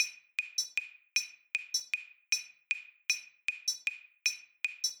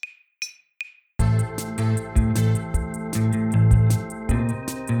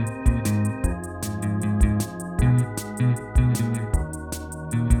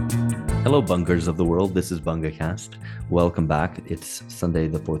Hello, Bungers of the world. This is BungaCast. Welcome back. It's Sunday,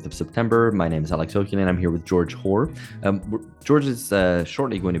 the 4th of September. My name is Alex Okin, and I'm here with George Hoare. George is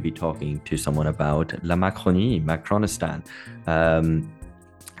shortly going to be talking to someone about La Macronie, Macronistan,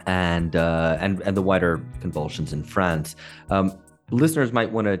 and the wider convulsions in France. Listeners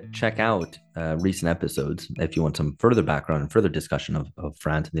might want to check out recent episodes if you want some further background and further discussion of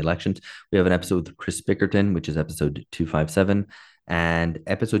France and the elections. We have an episode with Chris Bickerton, which is episode 257, and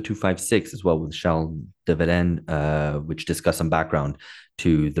episode 256 as well with Charles de Villeneuve, which discuss some background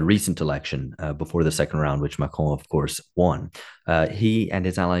to the recent election before the second round, which Macron, of course, won. He and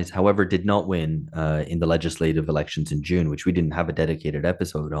his allies, however, did not win in the legislative elections in June, which we didn't have a dedicated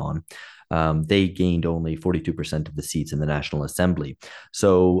episode on. They gained only 42% of the seats in the National Assembly.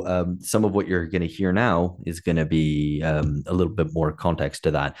 So some of what you're going to hear now is going to be a little bit more context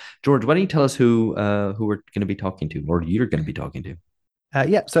to that. George, why don't you tell us who we're going to be talking to, or you're going to be talking to?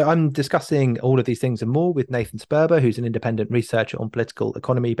 So I'm discussing all of these things and more with Nathan Sperber, who's an independent researcher on political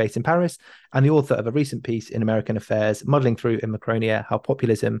economy based in Paris and the author of a recent piece in American Affairs, Muddling Through in Macronia, How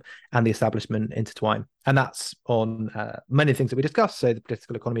Populism and the Establishment Intertwine. And that's on many things that we discussed, so the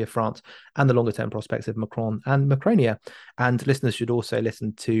political economy of France and the longer term prospects of Macron and Macronia. And listeners should also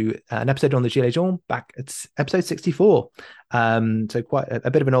listen to an episode on the Gilets Jaunes back at episode 64. So quite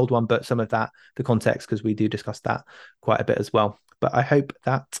a bit of an old one, but some of that, the context, because we do discuss that quite a bit as well. But I hope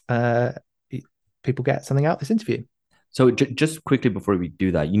that people get something out of this interview. So just quickly before we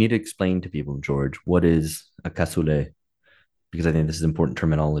do that, you need to explain to people, George, what is a cassoulet? Because I think this is important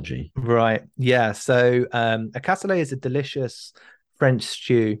terminology. Right. Yeah. So a cassoulet is a delicious French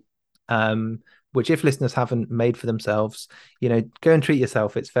stew, which if listeners haven't made for themselves, go and treat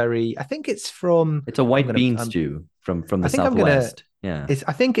yourself. It's it's a white bean stew from the Southwest. Yeah,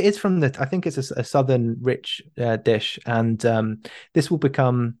 I think it's a southern rich dish, and this will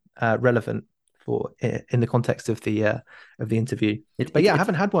become relevant in the context of the interview. I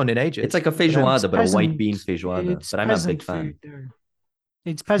haven't had one in ages. It's like a feijoada, but a white bean feijoada. But I'm a big fan.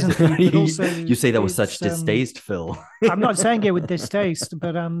 It's peasant food, but also you say that with such distaste, Phil. I'm not saying it with distaste,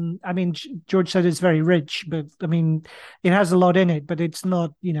 but George said it's very rich, but it has a lot in it, but it's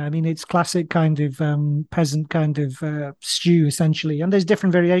not, it's classic kind of peasant kind of stew essentially, and there's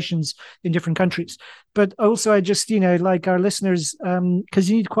different variations in different countries. But also, I just like our listeners, because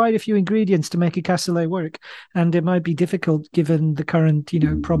you need quite a few ingredients to make a cassoulet work, and it might be difficult given the current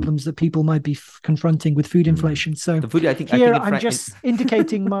problems that people might be confronting with food inflation. So the food, I'm just indicating the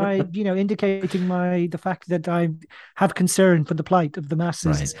fact that I have concern for the plight of the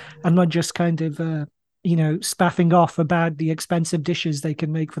masses, right. And not just kind of spaffing off about the expensive dishes they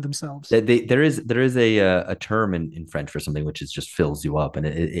can make for themselves. There is a term in French for something which is just fills you up, and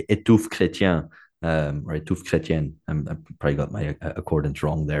étouffe chrétien. Or étouffe chrétienne. I probably got my accordance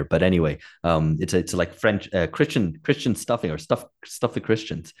wrong there, but anyway, it's like French Christian stuffing, or stuff the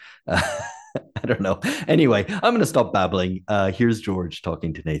Christians. I don't know. Anyway, I'm going to stop babbling. Here's George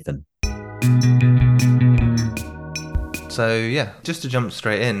talking to Nathan. So yeah, just to jump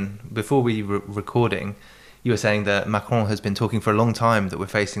straight in, before we were recording, you were saying that Macron has been talking for a long time that we're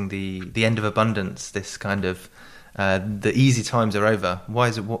facing the end of abundance, this kind of the easy times are over.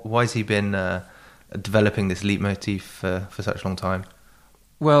 Why has he been developing this leitmotif for such a long time?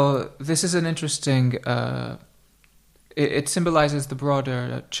 Well, this is an interesting... It symbolizes the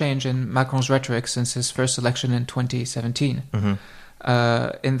broader change in Macron's rhetoric since his first election in 2017. Mm-hmm.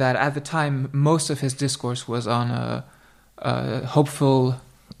 In that, at the time, most of his discourse was on a hopeful,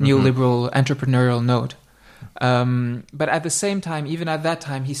 neoliberal, entrepreneurial note. But at the same time, even at that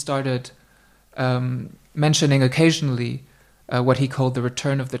time, he started mentioning occasionally what he called the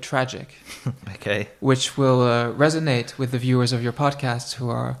return of the tragic. Okay. Which will resonate with the viewers of your podcast who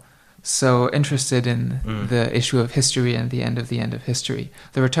are so interested in the issue of history and the end of history.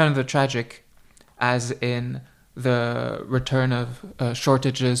 The return of the tragic, as in the return of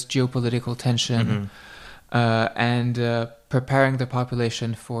shortages, geopolitical tension, and preparing the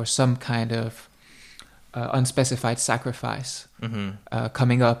population for some kind of unspecified sacrifice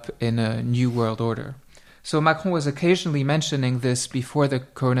coming up in a new world order. So Macron was occasionally mentioning this before the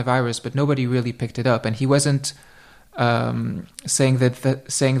coronavirus, but nobody really picked it up, and he wasn't saying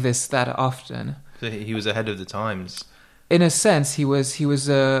this that often. So he was ahead of the times. In a sense, he was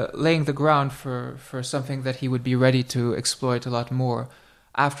laying the ground for something that he would be ready to exploit a lot more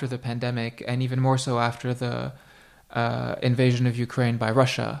after the pandemic, and even more so after the invasion of Ukraine by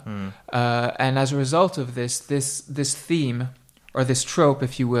Russia. And as a result of this theme, or this trope,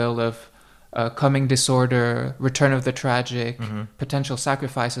 if you will, of coming disorder, return of the tragic, potential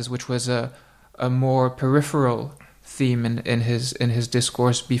sacrifices, which was a more peripheral theme in his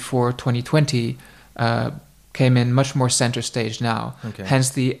discourse before 2020 came in much more center stage now. Okay. Hence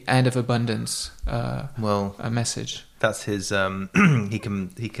the end of abundance message. That's his. He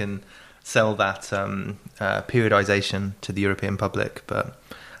can sell that periodization to the European public, but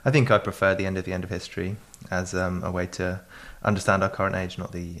I think I prefer the end of history as a way to understand our current age,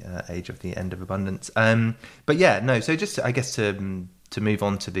 not the age of the end of abundance. But yeah, no. So just I guess to move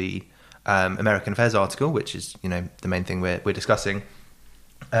on to the American Affairs article, which is the main thing we're discussing.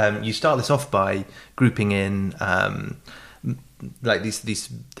 You start this off by grouping in like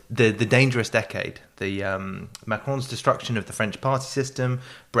the dangerous decade, the Macron's destruction of the French party system,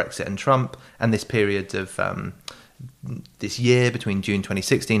 Brexit and Trump, and this period of this year between June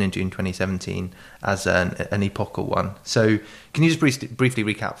 2016 and June 2017 as an epochal one. So can you just briefly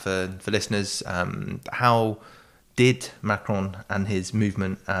recap for listeners, how did Macron and his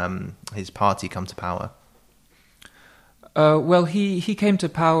movement, his party, come to power? Well, he came to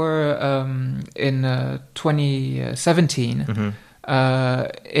power in 2017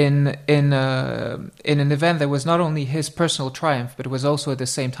 in an event that was not only his personal triumph, but it was also at the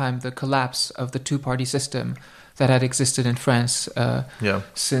same time the collapse of the two-party system that had existed in France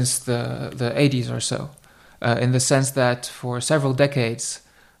since the 80s or so, in the sense that for several decades,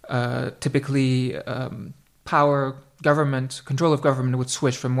 typically control of government would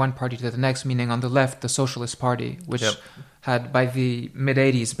switch from one party to the next, meaning on the left, the Socialist Party, which had by the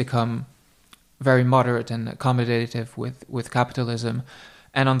mid-80s become very moderate and accommodative with capitalism,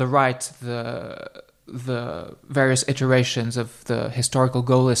 and on the right, the various iterations of the historical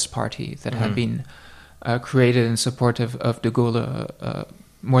Gaullist Party that had been created in support of de Gaulle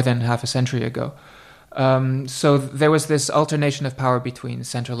more than half a century ago. So there was this alternation of power between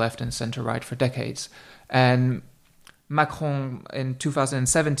center-left and center-right for decades. And Macron in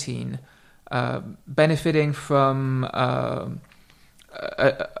 2017, benefiting from, on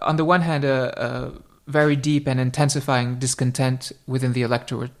the one hand, a very deep and intensifying discontent within the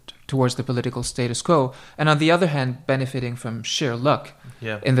electorate towards the political status quo, and on the other hand, benefiting from sheer luck,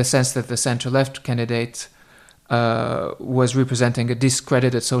 in the sense that the center-left candidate was representing a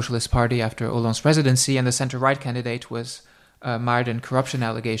discredited socialist party after Hollande's presidency, and the center-right candidate was mired in corruption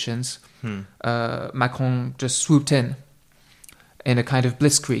allegations. Macron just swooped in a kind of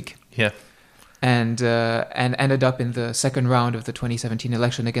blitzkrieg, and ended up in the second round of the 2017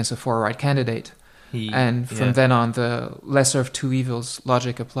 election against a far-right candidate. And from then on, the lesser of two evils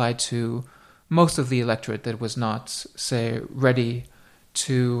logic applied to most of the electorate that was not, say, ready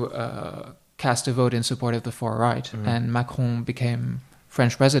to cast a vote in support of the far right. And Macron became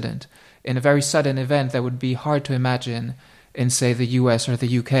French president in a very sudden event that would be hard to imagine in, say, the US or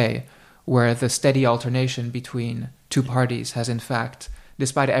the UK, where the steady alternation between two parties has, in fact,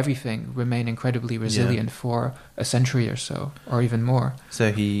 despite everything, remained incredibly resilient for a century or so, or even more.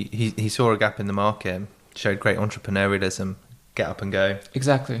 So he saw a gap in the market, showed great entrepreneurialism, get up and go.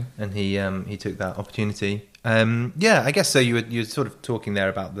 Exactly. And he took that opportunity. I guess so. You were sort of talking there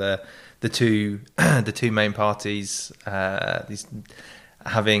about the two main parties, these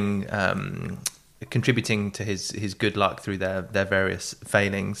having contributing to his good luck through their various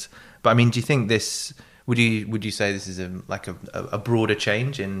failings. But I mean, do you think this? Would you say this is a broader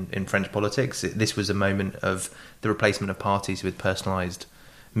change in French politics? This was a moment of the replacement of parties with personalised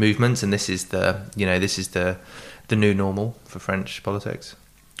movements, and this is the new normal for French politics.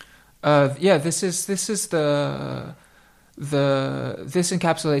 This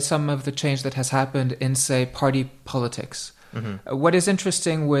encapsulates some of the change that has happened in, say, party politics. What is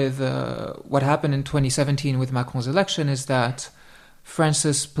interesting with what happened in 2017 with Macron's election is that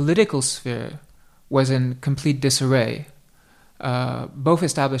France's political sphere was in complete disarray. Both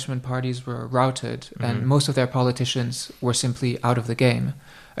establishment parties were routed, and most of their politicians were simply out of the game.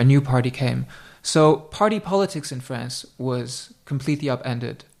 A new party came. So party politics in France was completely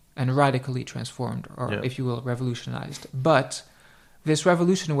upended and radically transformed, or if you will, revolutionized. But this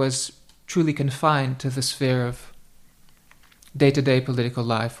revolution was truly confined to the sphere of day-to-day political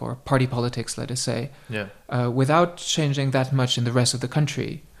life, or party politics, let us say, without changing that much in the rest of the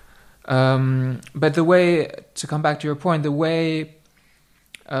country. But the way, to come back to your point, the way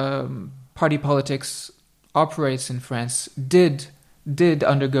party politics operates in France did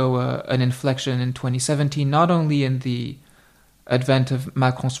undergo an inflection in 2017, not only in the advent of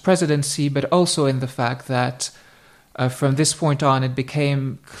Macron's presidency, but also in the fact that from this point on, it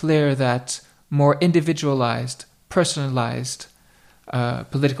became clear that more individualized, personalized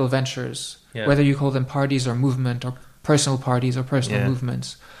political ventures, whether you call them parties or movement, or personal parties or personal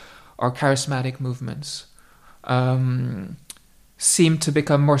movements, or charismatic movements, seem to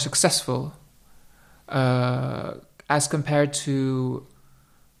become more successful as compared to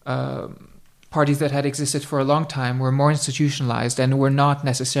parties that had existed for a long time, were more institutionalized and were not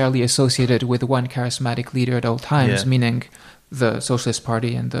necessarily associated with one charismatic leader at all times, meaning the Socialist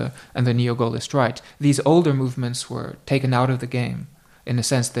Party and the neo-Gaullist right. These older movements were taken out of the game. In a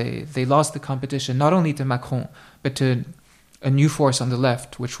sense, they lost the competition not only to Macron, but to a new force on the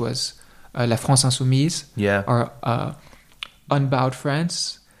left, which was La France Insoumise, or Unbowed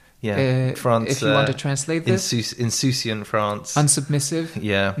France. France. If you want to translate this, insouciant France, unsubmissive,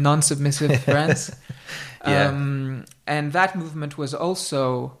 non-submissive France. And that movement was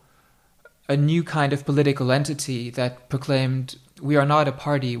also a new kind of political entity that proclaimed, we are not a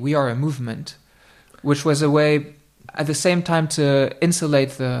party, we are a movement, which was a way at the same time to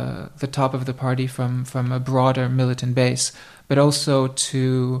insulate the top of the party from a broader militant base, but also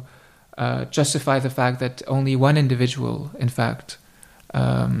to justify the fact that only one individual, in fact,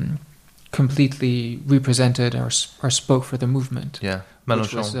 completely represented or spoke for the movement. Mélenchon.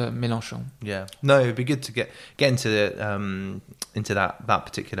 Which was Mélenchon. No, it'd be good to get into that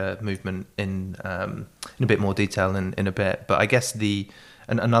particular movement in a bit more detail in a bit. But I guess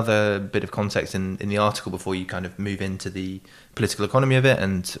another bit of context in the article before you kind of move into the political economy of it,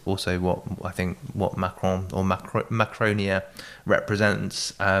 and also what Macron or Macronia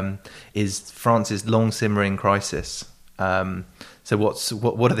represents, is France's long simmering crisis. So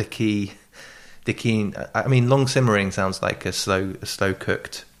what are the key? I mean, long simmering sounds like a slow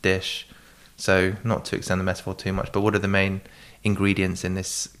cooked dish. So not to extend the metaphor too much, but what are the main ingredients in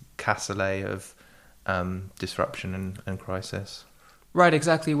this cassoulet of disruption and crisis? Right,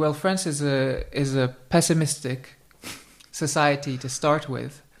 exactly. Well, France is a pessimistic society to start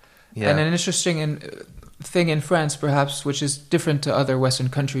with, and an interesting thing in France, perhaps, which is different to other Western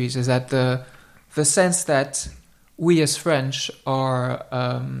countries, is that the sense that we as French are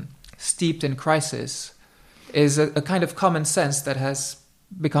steeped in crisis is a kind of common sense that has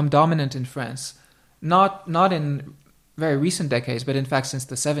become dominant in France, not in very recent decades, but in fact since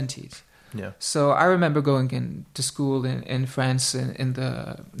the 70s. So I remember going into school in France in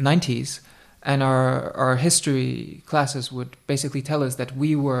the 90s, and our history classes would basically tell us that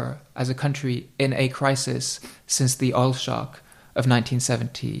we were, as a country, in a crisis since the oil shock of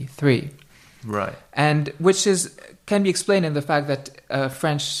 1973. Right. And which can be explained in the fact that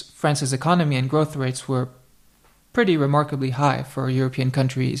France's economy and growth rates were pretty remarkably high for European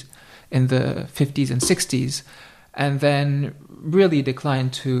countries in the 50s and 60s, and then really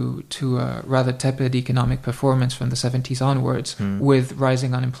declined to a rather tepid economic performance from the 70s onwards, with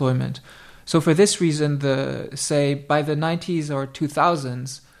rising unemployment. So for this reason, by the 90s or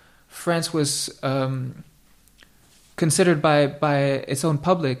 2000s, France was considered by its own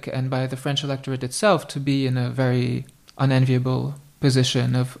public and by the French electorate itself to be in a very unenviable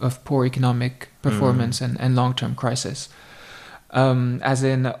position of poor economic performance and long-term crisis. As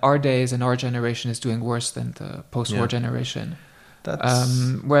in, our days and our generation is doing worse than the post-war generation.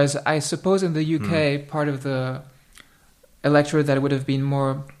 Whereas I suppose in the UK, part of the electorate that would have been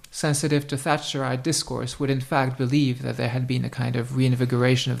more sensitive to Thatcherite discourse would in fact believe that there had been a kind of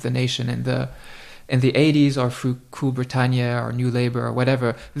reinvigoration of the nation in the 80s, or through Cool Britannia or New Labour or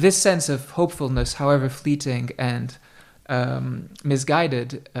whatever. This sense of hopefulness, however fleeting and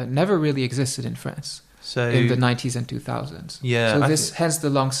misguided, never really existed in France. So in the 90s and 2000s. So hence the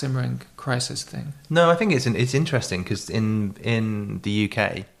long simmering crisis thing. No, I think it's interesting because in the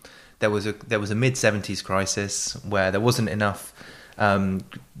UK there was a mid 70s crisis where there wasn't enough.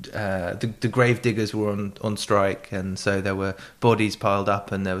 The grave diggers were on strike, and so there were bodies piled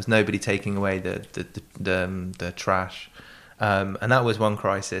up, and there was nobody taking away the trash, and that was one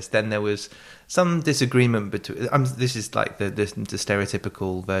crisis. Then there was some disagreement between. This is like the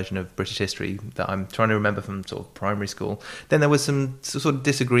stereotypical version of British history that I'm trying to remember from sort of primary school. Then there was some sort of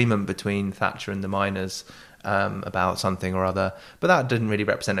disagreement between Thatcher and the miners about something or other, but that didn't really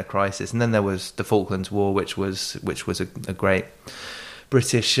represent a crisis. And then there was the Falklands War, which was a great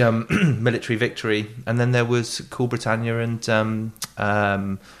British military victory. And then there was Cool Britannia and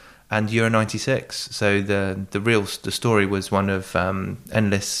Euro '96. So the story was one of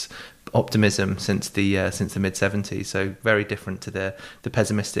endless optimism since the mid '70s. So very different to the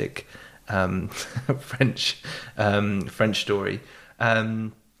pessimistic French story.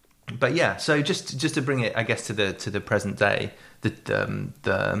 But yeah, so just to bring it, I guess, to the present day, the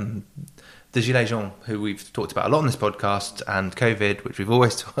Gilets jaunes, who we've talked about a lot on this podcast, and COVID, which we've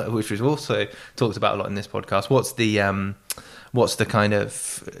also talked about a lot in this podcast. What's the kind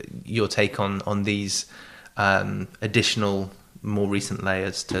of your take on these additional, more recent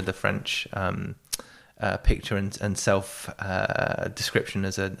layers to the French picture and self description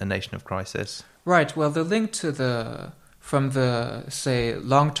as a nation of crisis? Right. Well, the link to from the, say,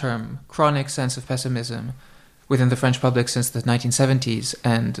 long-term chronic sense of pessimism within the French public since the 1970s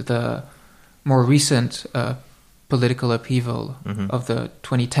and the more recent political upheaval of the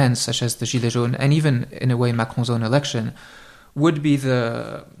 2010s, such as the Gilets jaunes, and even, in a way, Macron's own election, would be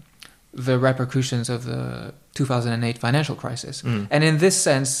the repercussions of the 2008 financial crisis. And in this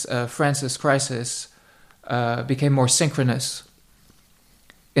sense, France's crisis became more synchronous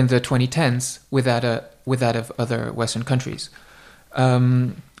in the 2010s with that of other Western countries.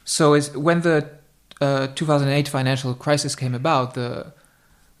 So when the 2008 financial crisis came about, the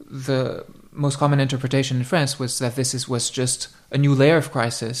most common interpretation in France was that this was just a new layer of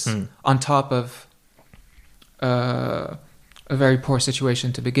crisis on top of a very poor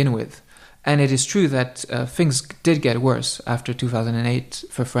situation to begin with. And it is true that things did get worse after 2008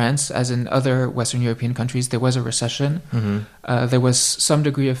 for France, as in other Western European countries. There was a recession. There was some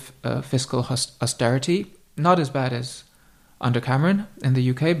degree of fiscal austerity, not as bad as under Cameron in the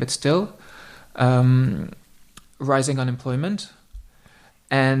UK, but still. Rising unemployment,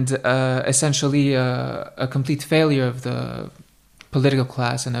 and essentially a complete failure of the political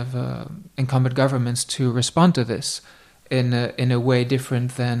class and of incumbent governments to respond to this in a way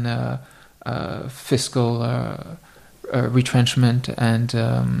different than fiscal retrenchment and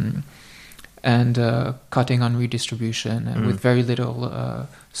cutting on redistribution and with very little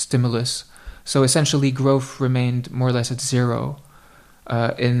stimulus. So essentially, growth remained more or less at zero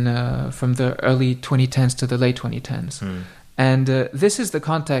from the early 2010s to the late 2010s. And this is the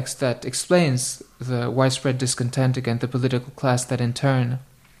context that explains the widespread discontent against the political class that in turn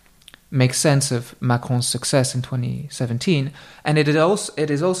makes sense of Macron's success in 2017. And it is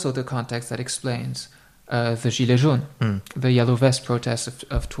also the context that explains the Gilets jaunes, the Yellow Vest protests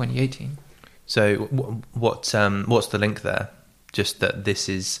of 2018. So what's the link there? Just that this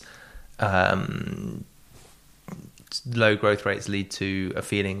is... low growth rates lead to a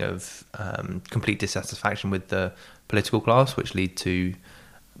feeling of complete dissatisfaction with the political class, which lead to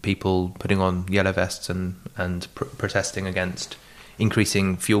people putting on yellow vests and protesting against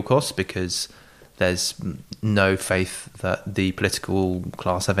increasing fuel costs because there's no faith that the political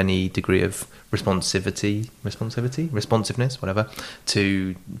class have any degree of responsiveness, whatever,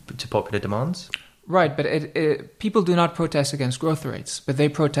 to popular demands. Right, but people do not protest against growth rates, but they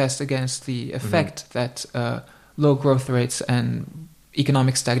protest against the effect that low growth rates and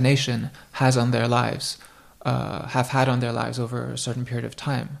economic stagnation has on their lives, have had on their lives over a certain period of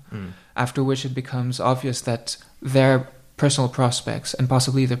time, after which it becomes obvious that their personal prospects and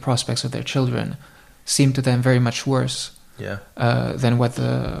possibly the prospects of their children seem to them very much worse than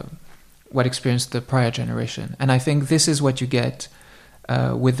what experienced the prior generation. And I think this is what you get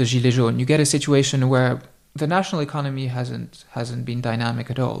with the Gilets jaunes. You get a situation where the national economy hasn't been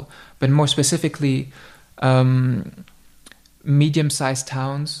dynamic at all, but more specifically, medium-sized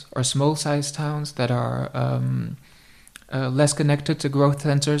towns or small-sized towns that are less connected to growth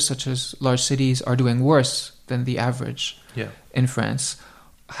centers, such as large cities, are doing worse than the average in France,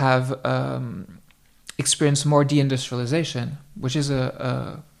 have experienced more deindustrialization, which is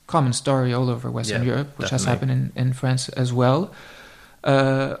a common story all over Western Europe, which has happened in France as well.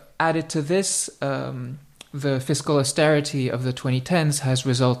 Added to this, the fiscal austerity of the 2010s has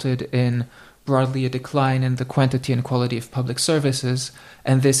resulted in broadly a decline in the quantity and quality of public services,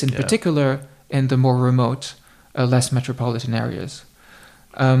 and this in particular in the more remote, less metropolitan areas.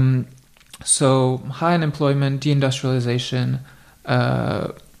 So high unemployment, deindustrialization,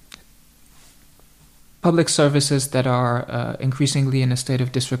 public services that are increasingly in a state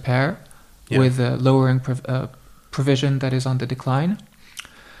of disrepair with lowering provision that is on the decline,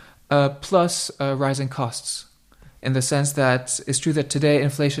 plus rising costs. In the sense that it's true that today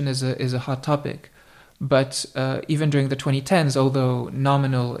inflation is a hot topic, but even during the 2010s, although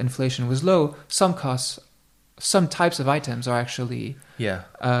nominal inflation was low, some types of items are actually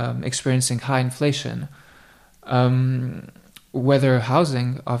experiencing high inflation. Whether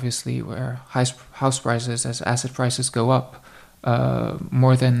housing, obviously, where house prices, as asset prices go up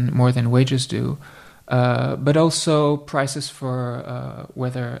more than wages do, but also prices for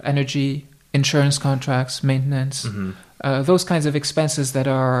whether energy, insurance contracts, maintenance, those kinds of expenses that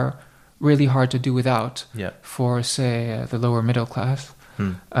are really hard to do without for, say, the lower middle class,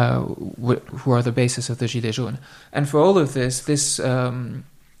 who are the basis of the Gilets jaunes. And for all of this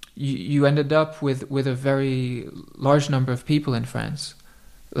you ended up with a very large number of people in France,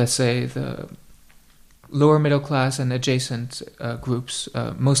 let's say the lower middle class and adjacent groups,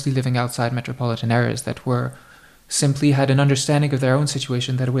 mostly living outside metropolitan areas, that were simply had an understanding of their own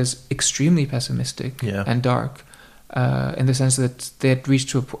situation that was extremely pessimistic and dark, in the sense that they had reached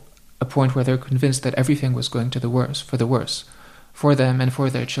to a point where they're convinced that everything was going to the worse, for them and for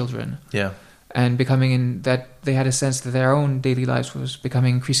their children. Yeah. And becoming in that they had a sense that their own daily lives was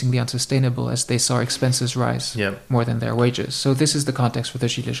becoming increasingly unsustainable as they saw expenses rise more than their wages. So this is the context for the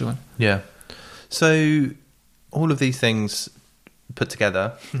Gilets jaunes. Yeah. So all of these things put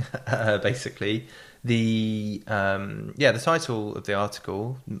together, basically, the title of the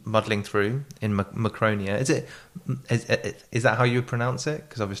article, Muddling Through in Macronia, is that how you would pronounce it?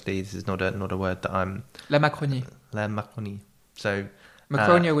 Because obviously this is not a word that I'm... La Macronie. La Macronie. So...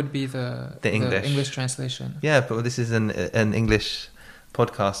 Macronia would be the English translation. Yeah, but this is an English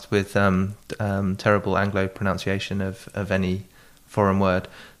podcast with terrible Anglo pronunciation of any foreign word.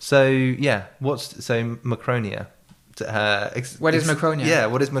 So yeah, Macronia? What is Macronia? Yeah,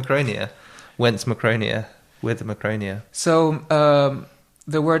 what is Macronia? Whence Macronia? With Macronia? So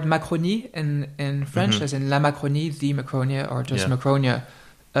the word Macronie in French, as in La Macronie, the Macronia, or just Macronia,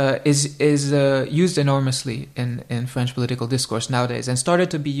 is used enormously in French political discourse nowadays, and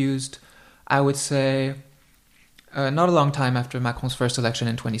started to be used, I would say, not a long time after Macron's first election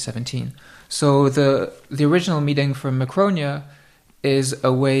in 2017. So the original meaning for Macronia is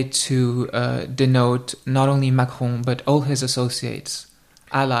a way to denote not only Macron but all his associates,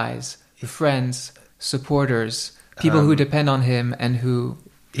 allies, friends, supporters, people who depend on him and who,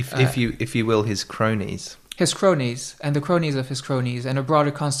 if you will, his cronies. His cronies and the cronies of his cronies, and a broader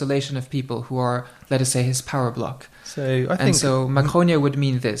constellation of people who are, let us say, his power block. So I think Macronia would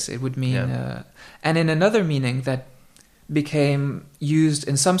mean this. It would mean, and in another meaning that became used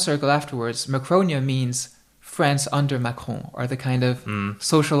in some circle afterwards, Macronia means France under Macron, or the kind of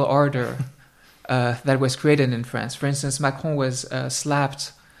social order that was created in France. For instance, Macron was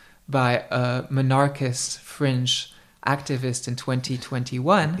slapped by a monarchist fringe activist in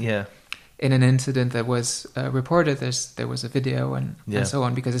 2021. Yeah. In an incident that was reported, there was a video and so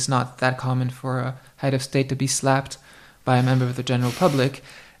on, because it's not that common for a head of state to be slapped by a member of the general public.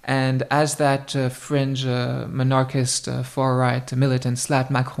 And as that fringe monarchist far-right militant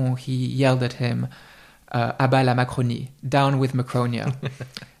slapped Macron, he yelled at him, "À bas la Macronie," down with Macronia.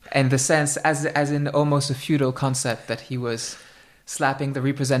 And the sense, as in almost a feudal concept, that he was slapping the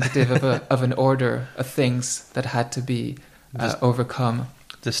representative of an order of things that had to be overcome.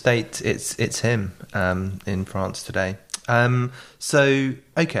 The state, it's him in France today. So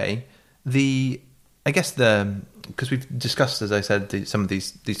okay, because we've discussed, as I said, some of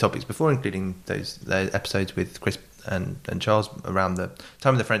these topics before, including those episodes with Chris and Charles around the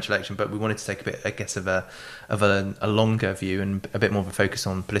time of the French election. But we wanted to take a bit, I guess, of a longer view and a bit more of a focus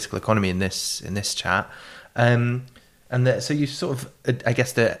on political economy in this chat. So you sort of, I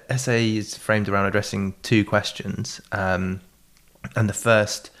guess, the essay is framed around addressing two questions. And the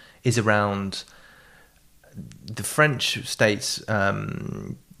first is around the French states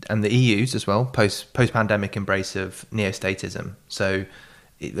and the EU's as well, post-pandemic embrace of neo-statism. So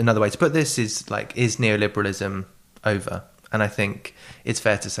another way to put this is neoliberalism over? And I think it's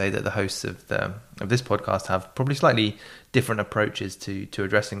fair to say that the hosts of this podcast have probably slightly different approaches to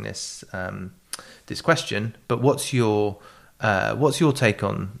addressing this question. But what's your take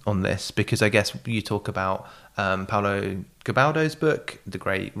on this? Because I guess you talk about Paulo Gabaldo's book, The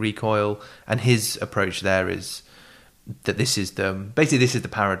Great Recoil, and his approach there is that this is the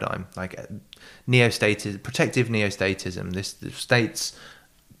paradigm, like protective neo-statism. The states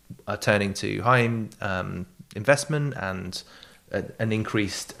are turning to high investment and an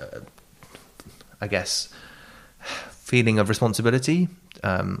increased, I guess, feeling of responsibility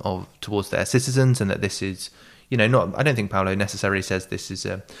towards their citizens, and that this is, I don't think Paulo necessarily says this is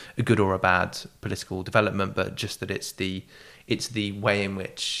a good or a bad political development, but just that it's the way in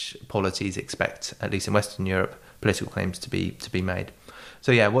which polities expect, at least in Western Europe, political claims to be made.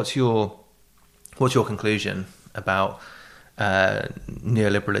 So yeah, what's your conclusion about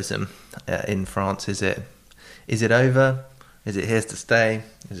neoliberalism in France? Is it over? Is it here to stay?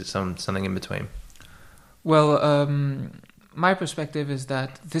 Is it something in between? Well, my perspective is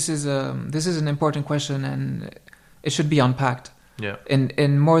that this is an important question, and it should be unpacked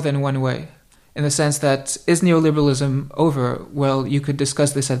in more than one way. In the sense that, is neoliberalism over? Well, you could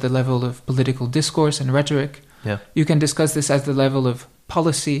discuss this at the level of political discourse and rhetoric. Yeah. You can discuss this at the level of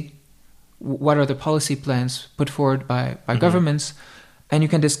policy. What are the policy plans put forward by governments? And you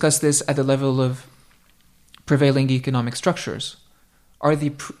can discuss this at the level of prevailing economic structures. Are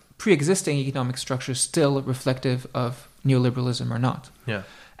the pre-existing economic structures still reflective of neoliberalism or not? Yeah.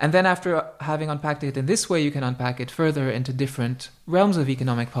 And then after having unpacked it in this way, you can unpack it further into different realms of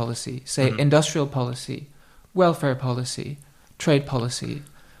economic policy, say industrial policy, welfare policy, trade policy,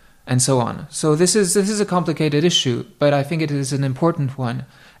 and so on. So this is a complicated issue, but I think it is an important one.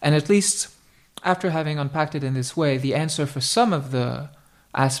 And at least after having unpacked it in this way, the answer for some of the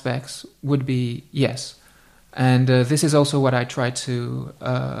aspects would be yes. And this is also what I try to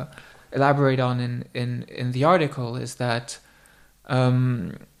elaborate on in the article, is that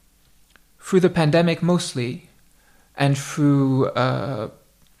through the pandemic mostly, and through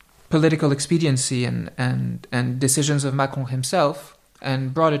political expediency and decisions of Macron himself,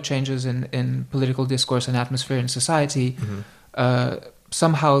 and broader changes in political discourse and atmosphere in society,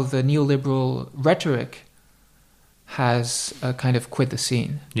 somehow the neoliberal rhetoric has kind of quit the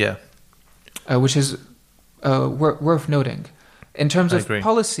scene. Yeah. Which is worth noting. In terms of agree.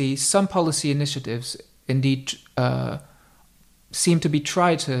 policy, some policy initiatives indeed seem to be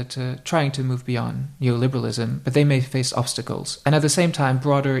trying to move beyond neoliberalism, but they may face obstacles. And at the same time,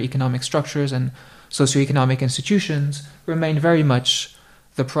 broader economic structures and socioeconomic institutions remain very much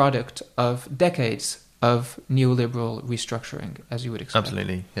the product of decades of neoliberal restructuring, as you would expect.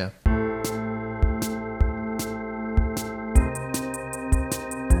 Absolutely, yeah.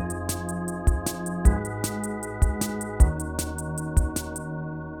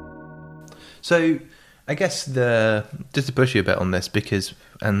 So I guess just to push you a bit on this,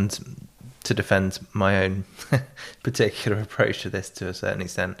 and to defend my own particular approach to this to a certain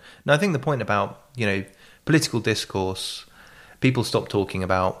extent. Now, I think the point about, political discourse, people stopped talking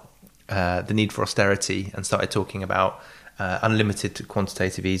about the need for austerity and started talking about unlimited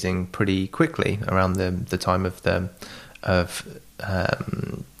quantitative easing pretty quickly around the time of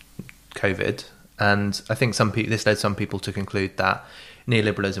COVID. And I think this led some people to conclude that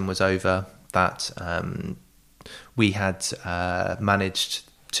neoliberalism was over, that we had managed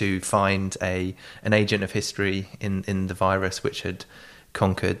to find an agent of history in the virus which had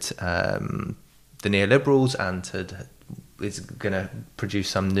conquered the neoliberals and is going to produce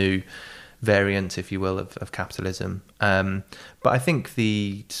some new variant, if you will, of capitalism. But I think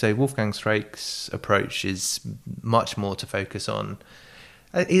Wolfgang Streeck's approach is much more to focus on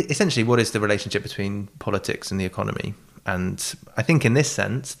essentially what is the relationship between politics and the economy. And I think in this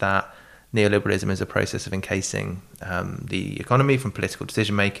sense that neoliberalism is a process of encasing the economy from political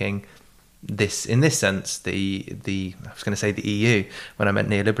decision making. In this sense, I was going to say the EU when I meant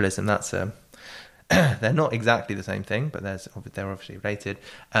neoliberalism. That's they're not exactly the same thing, but they're obviously related.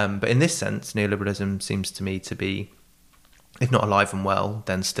 But in this sense, neoliberalism seems to me to be, if not alive and well,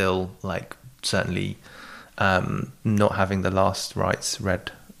 then still certainly not having the last rites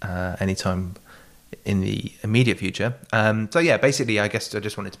read anytime in the immediate future. So yeah, basically, I guess I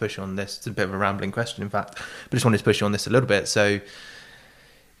just wanted to push on this. It's a bit of a rambling question, in fact, but just wanted to push on this a little bit. So,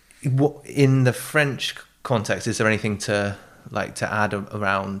 in the French context, is there anything to add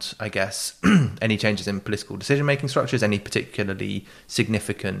around, I guess, any changes in political decision-making structures, any particularly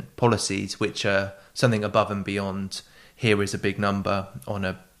significant policies which are something above and beyond, here is a big number on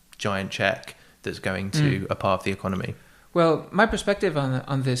a giant check that's going to a part of the economy? Well, my perspective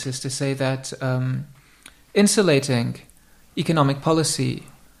on this is to say that insulating economic policy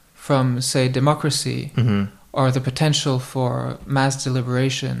from, say, democracy or the potential for mass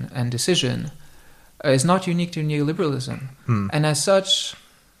deliberation and decision is not unique to neoliberalism. And as such,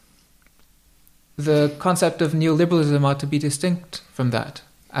 the concept of neoliberalism ought to be distinct from that,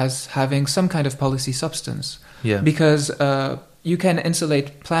 as having some kind of policy substance. Yeah. Because you can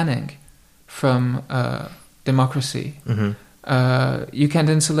insulate planning from democracy. You can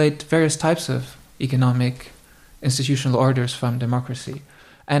insulate various types of economic institutional orders from democracy.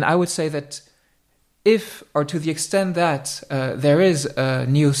 And I would say that if, or to the extent that there is a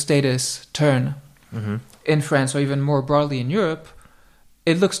new status turn in France, or even more broadly in Europe,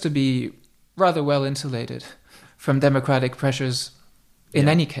 it looks to be rather well insulated from democratic pressures in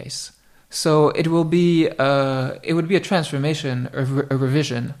any case. So it would be a transformation, a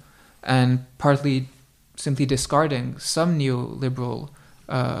revision, and partly simply discarding some neoliberal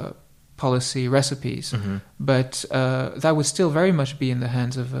policy recipes, but that would still very much be in the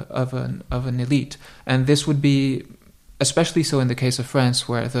hands of an elite, and this would be especially so in the case of France,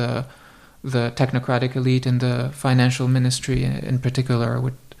 where the technocratic elite and the financial ministry in particular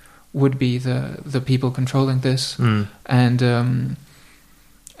would be the people controlling this, and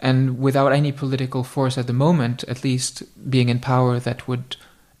without any political force at the moment, at least being in power, that would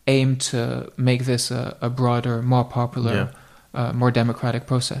aim to make this a broader, more popular, more democratic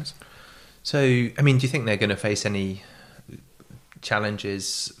process. So, I mean, do you think they're going to face any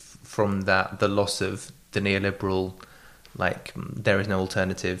challenges from the loss of the neoliberal, there is no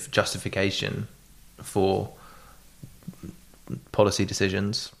alternative justification for policy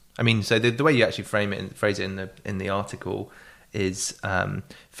decisions? I mean, so the way you actually phrase it in the article is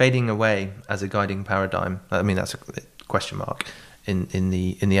fading away as a guiding paradigm. I mean, that's a question mark in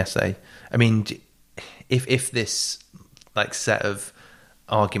the essay. I mean, if this like set of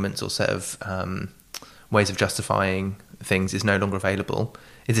arguments or set of ways of justifying things is no longer available,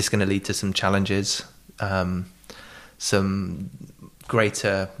 is this going to lead to some challenges, some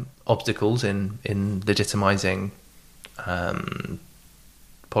greater obstacles in legitimizing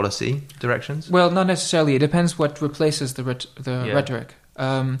policy directions? Well, not necessarily. It depends what replaces the rhetoric.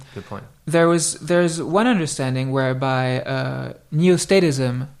 Good point. There's one understanding whereby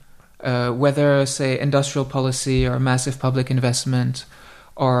neo-statism, whether, say, industrial policy or massive public investment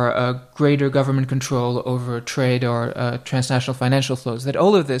or greater government control over trade or transnational financial flows, that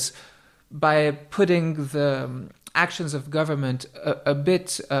all of this, by putting the actions of government a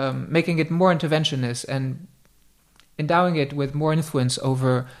bit, making it more interventionist and endowing it with more influence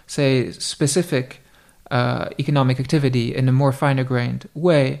over, say, specific economic activity in a more finer-grained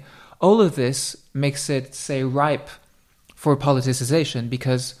way, all of this makes it, say, ripe for politicization,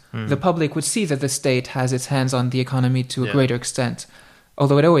 because the public would see that the state has its hands on the economy to a greater extent,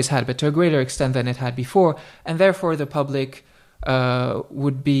 although it always had, but to a greater extent than it had before, and therefore the public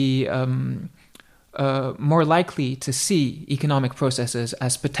would be more likely to see economic processes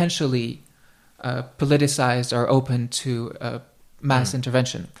as potentially politicized or open to mass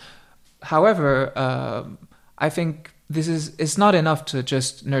intervention. However, I think it's not enough to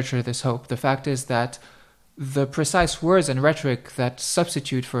just nurture this hope. The fact is that the precise words and rhetoric that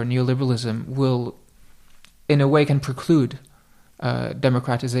substitute for neoliberalism will, in a way, can preclude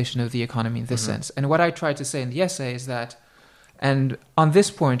democratization of the economy in this sense. And what I tried to say in the essay is that, and on this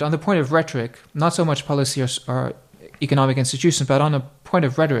point, on the point of rhetoric, not so much policy or economic institutions, but on a point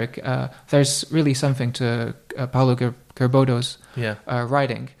of rhetoric, there's really something to Paulo Gerbodo's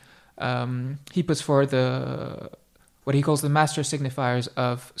writing. He puts forward what he calls the master signifiers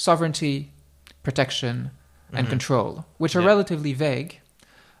of sovereignty, protection, and control, which are relatively vague,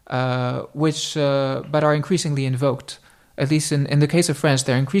 but are increasingly invoked. At least in the case of France,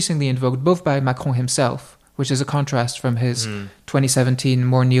 they're increasingly invoked both by Macron himself, which is a contrast from his 2017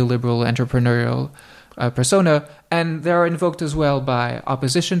 more neoliberal entrepreneurial persona, and they are invoked as well by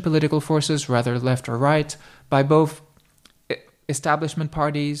opposition political forces, rather left or right, by both establishment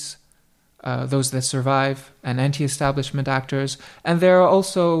parties, those that survive, and anti-establishment actors, and they're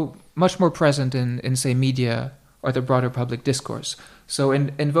also much more present in say, media or the broader public discourse. So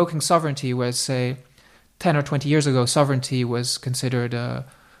in invoking sovereignty, whereas, say, 10 or 20 years ago, sovereignty was considered a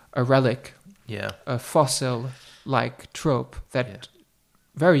relic, a fossil-like trope that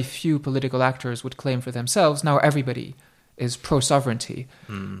very few political actors would claim for themselves. Now everybody is pro-sovereignty.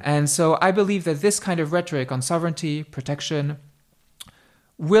 And so I believe that this kind of rhetoric on sovereignty, protection,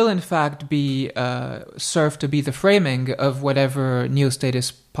 will in fact be serve to be the framing of whatever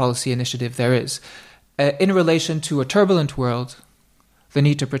neo-statist policy initiative there is. In relation to a turbulent world, the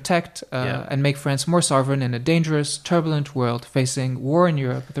need to protect and make France more sovereign in a dangerous, turbulent world facing war in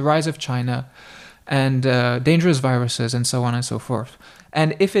Europe, the rise of China, and dangerous viruses, and so on and so forth.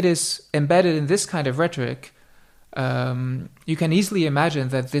 And if it is embedded in this kind of rhetoric, you can easily imagine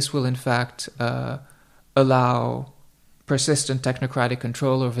that this will in fact allow persistent technocratic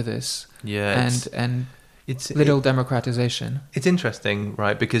control over this, and little democratization. It's interesting,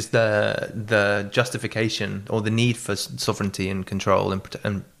 right? Because the justification or the need for sovereignty and control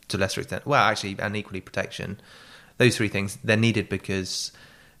and to a lesser extent, well, actually, and equally protection, those three things, they're needed because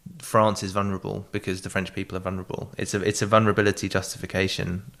France is vulnerable, because the French people are vulnerable. It's a vulnerability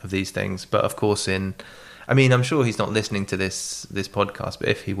justification of these things. But of course, I'm sure he's not listening to this podcast, but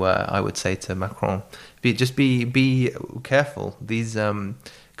if he were, I would say to Macron, be careful. These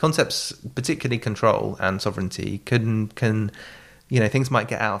concepts, particularly control and sovereignty, can things might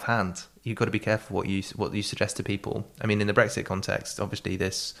get out of hand. You've got to be careful what you suggest to people. I mean, in the Brexit context, obviously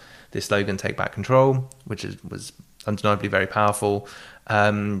this slogan "Take Back Control," which was undeniably very powerful,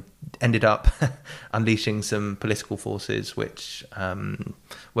 ended up unleashing some political forces which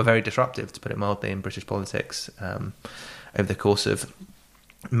were very disruptive, to put it mildly, in British politics over the course of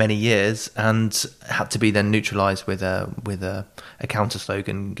many years, and had to be then neutralised with a counter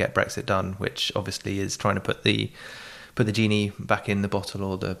slogan, "Get Brexit Done," which obviously is trying to put the genie back in the bottle,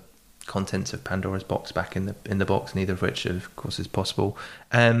 or the contents of Pandora's box back in the box, neither of which of course is possible.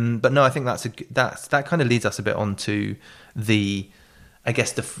 But no, I think that kind of leads us a bit onto the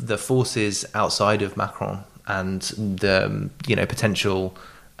forces outside of Macron and the potential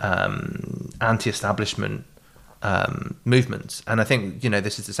anti-establishment movements. And I think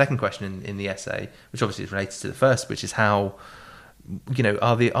this is the second question in the essay, which obviously is related to the first, which is how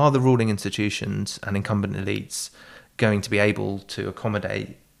are the ruling institutions and incumbent elites going to be able to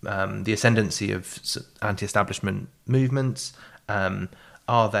accommodate the ascendancy of anti-establishment movements?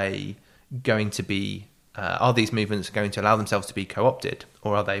 Are they going to be? Are these movements going to allow themselves to be co-opted,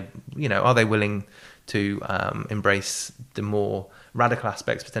 or are they willing to embrace the more radical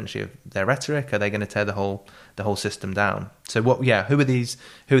aspects potentially of their rhetoric? Are they going to tear the whole system down? So who are these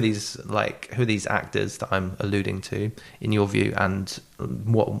actors that I'm alluding to in your view, and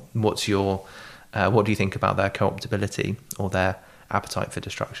what do you think about their co-optability or their appetite for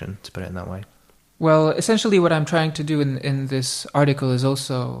destruction, to put it in that way? Well, essentially what I'm trying to do in this article is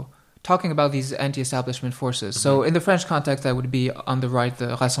also talking about these anti-establishment forces. Mm-hmm. So in the French context, that would be on the right,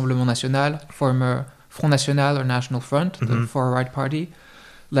 the Rassemblement National, former Front National or National Front, the far-right party,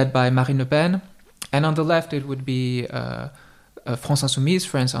 led by Marine Le Pen. And on the left, it would be France Insoumise,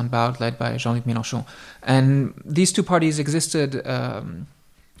 France Unbowed, led by Jean-Luc Mélenchon. And these two parties existed and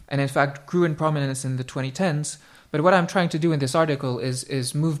in fact grew in prominence in the 2010s. But what I'm trying to do in this article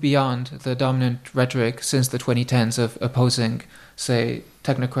is move beyond the dominant rhetoric since the 2010s of opposing, say,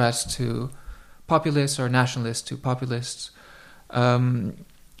 technocrats to populists or nationalists to populists, and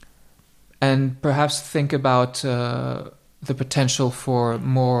perhaps think about the potential for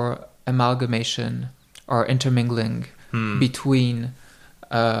more amalgamation or intermingling between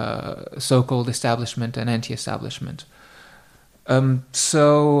so-called establishment and anti-establishment.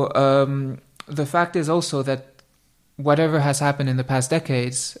 So the fact is also that whatever has happened in the past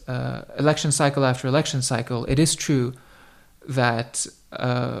decades, election cycle after election cycle, it is true that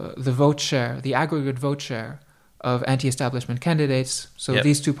the vote share, the aggregate vote share of anti-establishment candidates, so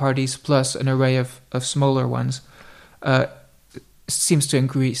these two parties plus an array of smaller ones, seems to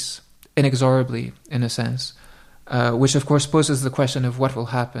increase inexorably, in a sense, which of course poses the question of what will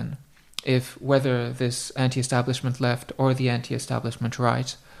happen if whether this anti-establishment left or the anti-establishment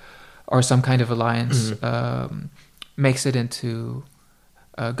right or some kind of alliance makes it into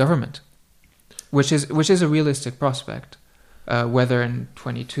government, which is a realistic prospect, whether in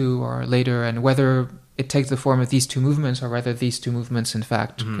 22 or later, and whether it takes the form of these two movements or whether these two movements in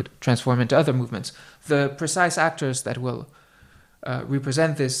fact could transform into other movements. The precise actors that will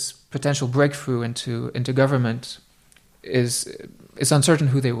represent this potential breakthrough into government is uncertain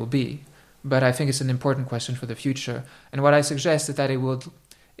who they will be, but I think it's an important question for the future. And what I suggest is that it would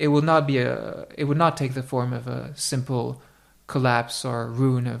not take the form of a simple collapse or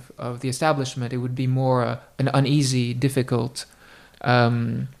ruin of the establishment. It would be more an uneasy, difficult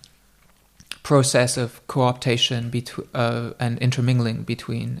process of co-optation and intermingling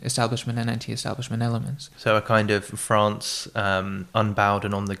between establishment and anti-establishment elements. So a kind of France unbowed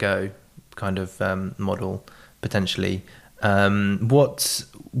and on the go kind of model, potentially. What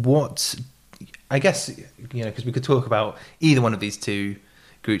I guess, because we could talk about either one of these two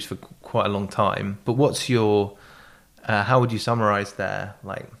groups for quite a long time, but what's your how would you summarize their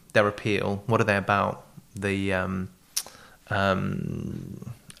appeal? What are they about? So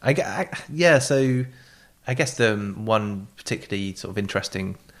I guess the one particularly sort of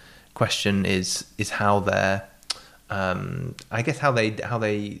interesting question is how they're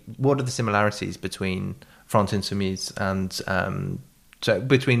what are the similarities between France Insoumise and so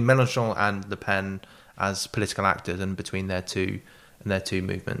between Mélenchon and Le Pen as political actors, and between their two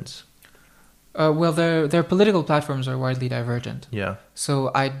movements? Well, their political platforms are widely divergent. Yeah.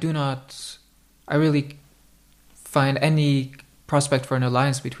 So I really find any prospect for an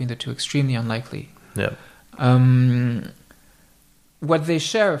alliance between the two extremely unlikely. Yeah. What they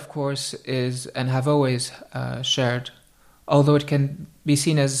share, of course, is, and have always shared, although it can be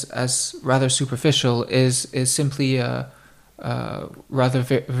seen as rather superficial, is simply a rather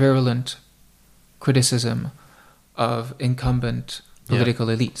virulent criticism of incumbent political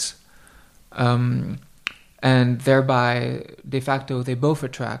elites. And thereby, de facto, they both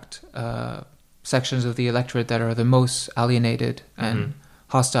attract sections of the electorate that are the most alienated and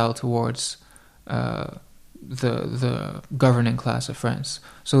hostile towards the governing class of France.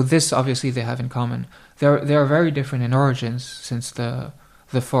 So this, obviously, they have in common. They are very different in origins, since the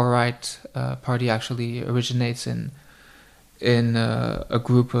far-right party actually originates in a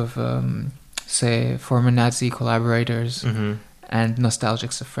group of, say, former Nazi collaborators and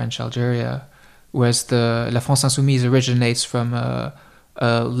nostalgics of French Algeria, whereas the La France Insoumise originates from a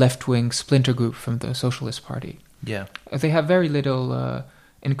left-wing splinter group from the Socialist Party. Yeah, they have very little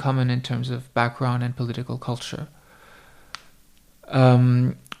in common in terms of background and political culture.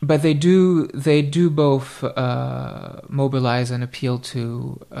 But they do both mobilize and appeal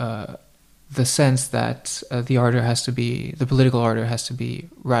to the sense that the political order has to be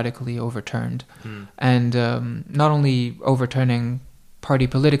radically overturned, and not only overturning party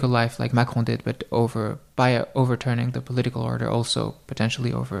political life like Macron did, but by overturning the political order, also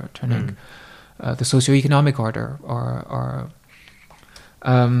potentially overturning the socioeconomic order,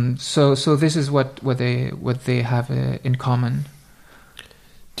 so this is what they have in common.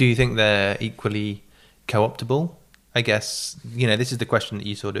 Do you think they're equally co-optable? I guess, this is the question that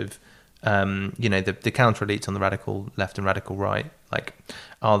you sort of, the counter elites on the radical left and radical right, like,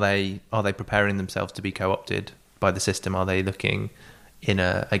 are they preparing themselves to be co-opted by the system? Are they looking in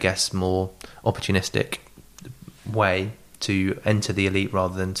a, I guess, more opportunistic way to enter the elite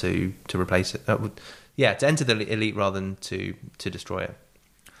rather than to replace it? To enter the elite rather than to destroy it.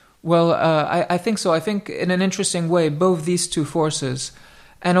 Well, I think so. I think in an interesting way, both these two forces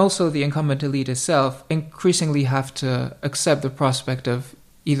and also the incumbent elite itself increasingly have to accept the prospect of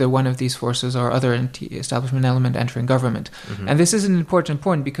either one of these forces or other anti-establishment element entering government. Mm-hmm. And this is an important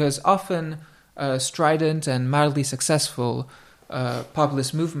point because often strident and mildly successful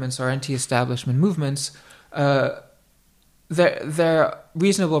populist movements or anti-establishment movements, their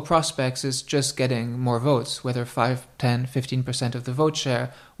reasonable prospects is just getting more votes, whether 5, 10, 15% of the vote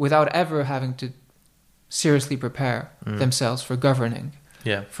share, without ever having to seriously prepare themselves for governing.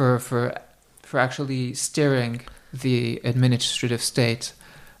 Yeah. For actually steering the administrative state,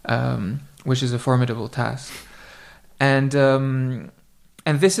 which is a formidable task, and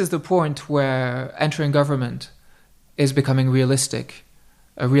this is the point where entering government is becoming a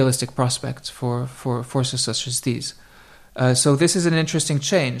realistic prospect for forces such as these. So this is an interesting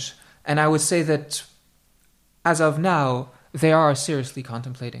change, and I would say that as of now they are seriously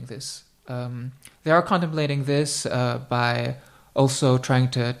contemplating this. They are contemplating this by also trying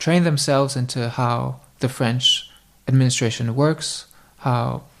to train themselves into how the French administration works,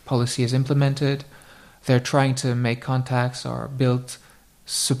 how policy is implemented. They're trying to make contacts or build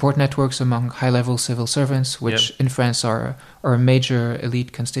support networks among high-level civil servants, which in France are a major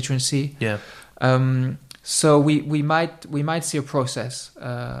elite constituency. Yeah. So we might see a process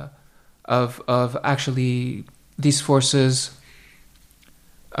of actually these forces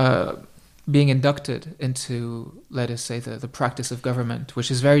being inducted into, let us say, the practice of government,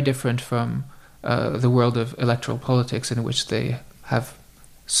 which is very different from the world of electoral politics in which they have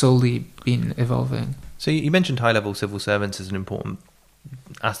solely been evolving. So you mentioned high-level civil servants as an important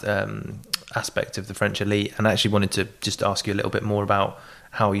aspect of the French elite, and I actually wanted to just ask you a little bit more about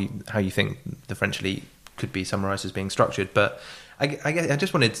how you think the French elite could be summarised as being structured. But I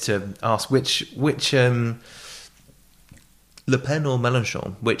just wanted to ask which Le Pen or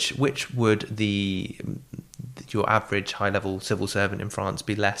Mélenchon, which would your average high-level civil servant in France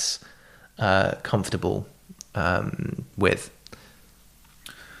be less comfortable with?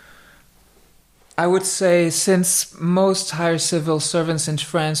 I would say, since most higher civil servants in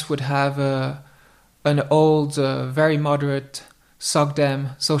France would have an old, very moderate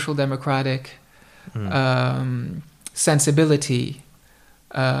SOCDEM, social democratic sensibility,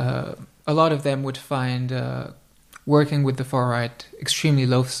 a lot of them would find working with the far right extremely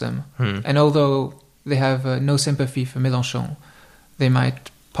loathsome. And although they have no sympathy for Mélenchon, they might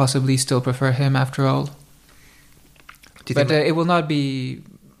possibly still prefer him after all. But it will not be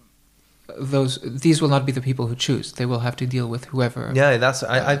these will not be the people who choose. They will have to deal with whoever. Yeah, that's.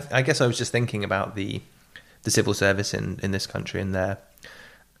 I guess I was just thinking about the civil service in this country and their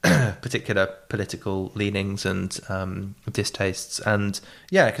particular political leanings and distastes, and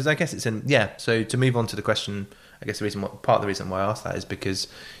because I guess it's in. So to move on to the question, I guess part of the reason why I asked that is because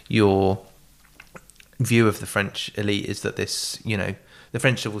your view of the French elite is that this, the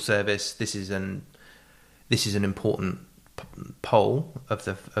French civil service, this is an important pole of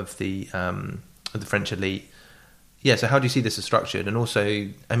the French elite. So how do you see this as structured? And also,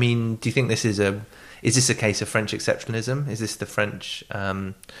 I mean, do you think this is this a case of French exceptionalism? Is this the French,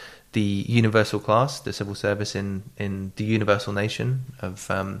 the universal class, the civil service in the universal nation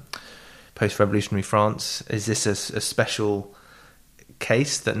of post-revolutionary France? Is this a special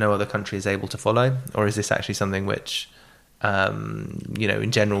case that no other country is able to follow, or is this actually something which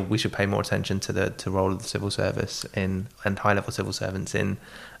in general, we should pay more attention to the role of the civil service and high-level civil servants in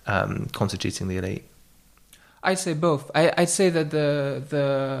constituting the elite? I'd say both. I'd say that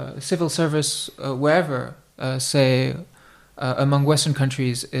the civil service, wherever, say among Western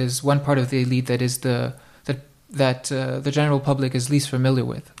countries, is one part of the elite that is the general public is least familiar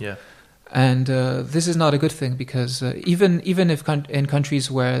with. Yeah. And this is not a good thing because even if in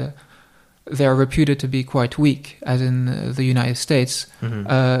countries where they are reputed to be quite weak, as in the United States,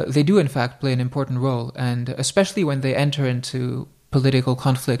 they do in fact play an important role, and especially when they enter into political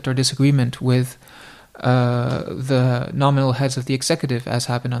conflict or disagreement with the nominal heads of the executive, as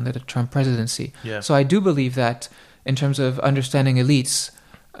happened under the Trump presidency. Yeah. So I do believe that in terms of understanding elites,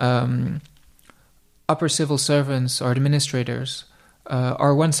 upper civil servants or administrators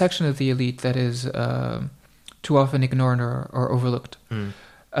are one section of the elite that is too often ignored or overlooked.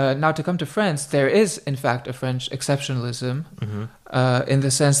 Now, to come to France, there is, in fact, a French exceptionalism in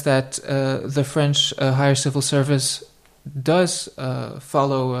the sense that the French higher civil service does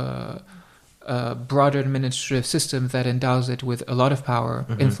follow a broader administrative system that endows it with a lot of power,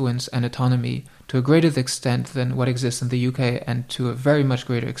 influence, and autonomy to a greater extent than what exists in the UK, and to a very much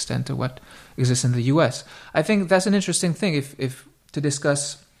greater extent to what exists in the US. I think that's an interesting thing if to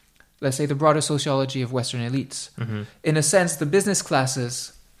discuss, let's say, the broader sociology of Western elites. In a sense, the business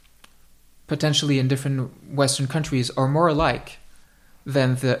classes, potentially in different Western countries, are more alike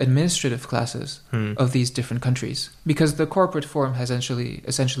than the administrative classes of these different countries, because the corporate form has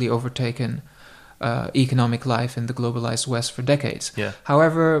essentially overtaken economic life in the globalized West for decades.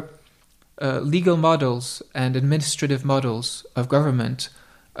 However, legal models and administrative models of government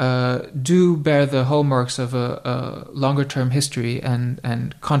do bear the hallmarks of a longer-term history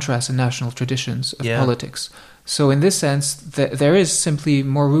and contrast in national traditions of politics. So in this sense, there is simply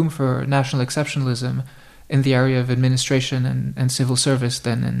more room for national exceptionalism in the area of administration and civil service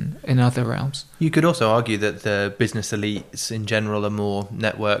than in other realms. You could also argue that the business elites in general are more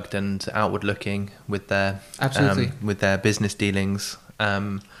networked and outward-looking with their business dealings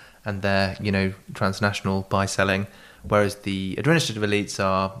and their transnational buy-selling, whereas the administrative elites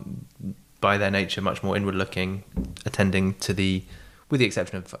are, by their nature, much more inward-looking, attending to with the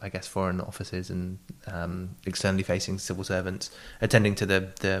exception of, I guess, foreign offices and externally facing civil servants, attending to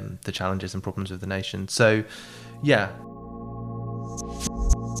the challenges and problems of the nation. So, yeah.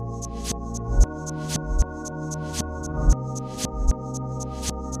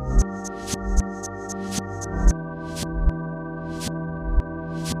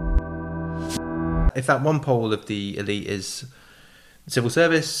 If that one pole of the elite is civil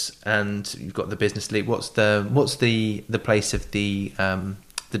service and you've got the business elite, what's the place of the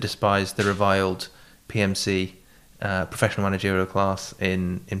despised, the reviled PMC, professional managerial class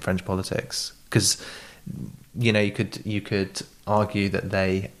in French politics? Because you could argue that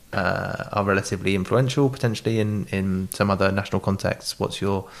they are relatively influential potentially in some other national contexts. What's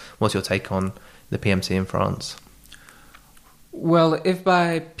your take on the PMC in France? Well, if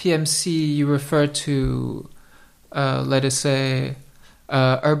by PMC you refer to, let us say,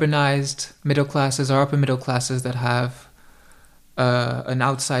 urbanized middle classes or upper middle classes that have an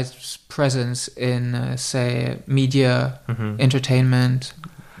outsized presence in, say, media, entertainment,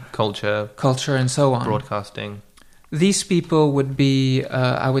 culture, and so on, broadcasting. These people would be,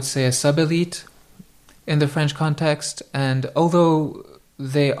 I would say, a sub-elite in the French context, and although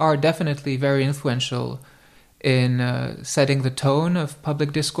they are definitely very influential in setting the tone of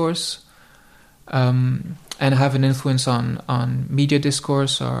public discourse, and have an influence on media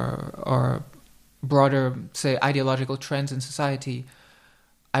discourse or broader, say, ideological trends in society,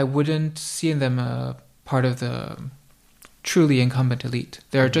 I wouldn't see in them a part of the truly incumbent elite.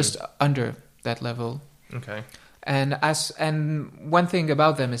 They're just under that level. Okay. And one thing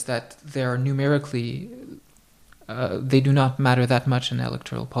about them is that they're numerically, they do not matter that much in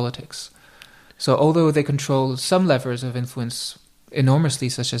electoral politics. So although they control some levers of influence enormously,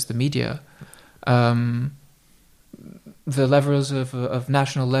 such as the media, the levers of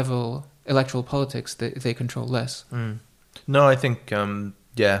national level electoral politics, they control less. No, I think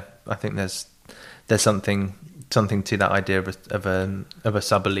I think there's something to that idea of a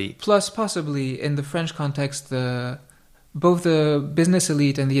sub elite. Plus, possibly in the French context, both the business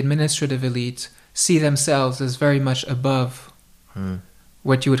elite and the administrative elite see themselves as very much above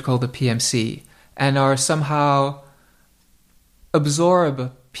what you would call the PMC, and are somehow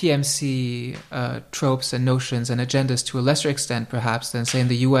absorb PMC tropes and notions and agendas to a lesser extent, perhaps, than, say, in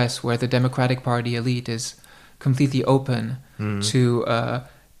the US, where the Democratic Party elite is completely open to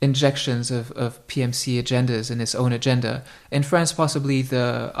injections of PMC agendas in its own agenda. In France, possibly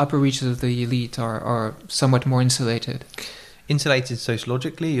the upper reaches of the elite are somewhat more insulated. Insulated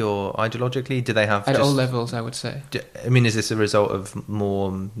sociologically or ideologically? Do they have at all levels? I would say. I mean, is this a result of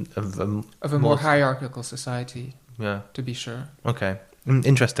a more hierarchical society? Yeah, to be sure. Okay,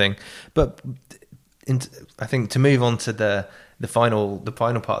 interesting. But I think to move on to the final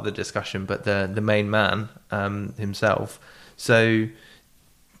part of the discussion, but the main man himself. So,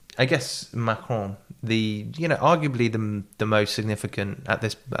 I guess Macron, arguably the most significant at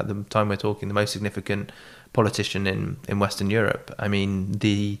the time we're talking, the most significant politician in Western Europe. I mean,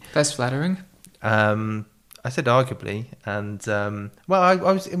 that's flattering. I said arguably, and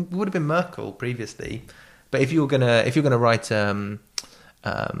it would have been Merkel previously, but if you're gonna write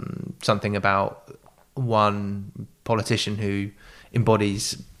something about one politician who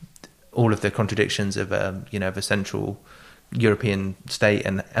embodies all of the contradictions of of a central European state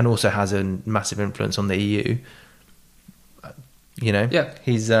and also has a massive influence on the EU.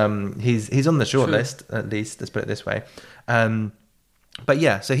 He's on the short list, at least, let's put it this way. Perry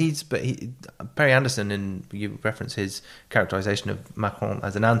Anderson, and you reference his characterization of Macron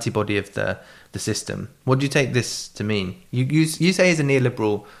as an antibody of the system. What do you take this to mean? You say he's a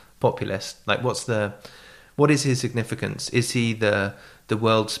neoliberal populist. Like, what is his significance? Is he the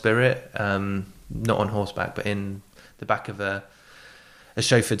world spirit, not on horseback, but in the back of a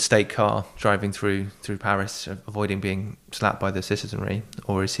chauffeured state car driving through Paris, avoiding being slapped by the citizenry,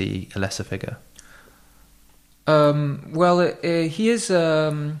 or is he a lesser figure? He is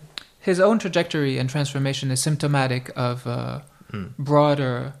his own trajectory and transformation is symptomatic of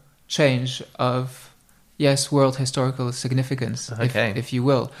broader change of world historical significance, if you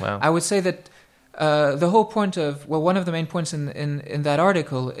will. Wow. I would say that the whole point of one of the main points in that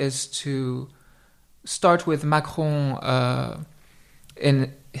article is to start with Macron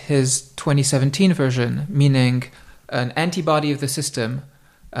in his 2017 version, meaning an antibody of the system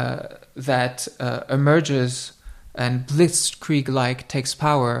that emerges and blitzkrieg-like takes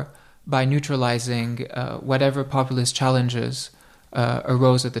power by neutralizing whatever populist challenges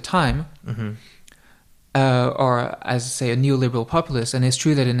arose at the time, or as say a neoliberal populist. And it's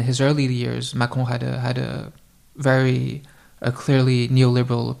true that in his early years, Macron had a very clearly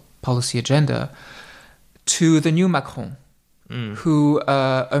neoliberal policy agenda. To the new Macron, who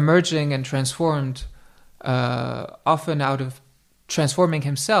emerging and transformed, often out of transforming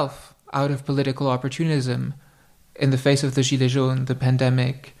himself out of political opportunism in the face of the Gilets jaunes, the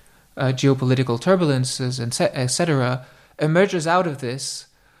pandemic, geopolitical turbulences, etc., emerges out of this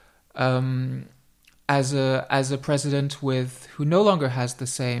as a president who no longer has the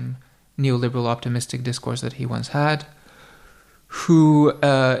same neoliberal optimistic discourse that he once had, who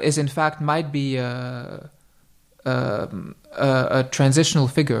is in fact might be a transitional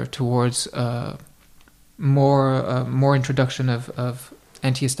figure towards more introduction of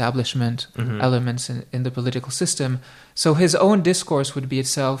anti-establishment elements in the political system. So his own discourse would be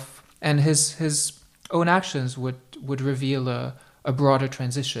itself, and his own actions would reveal a broader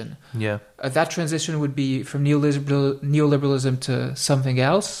transition. Yeah, that transition would be from neoliberalism to something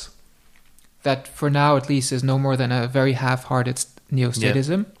else that, for now at least, is no more than a very half-hearted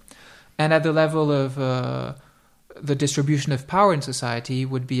neo-statism. And at the level of the distribution of power in society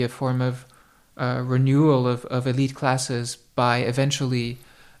would be a form of renewal of elite classes by eventually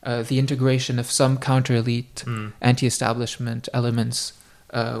the integration of some counter-elite anti-establishment elements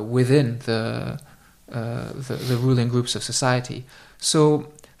within the ruling groups of society.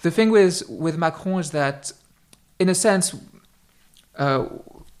 So the thing with Macron is that, in a sense,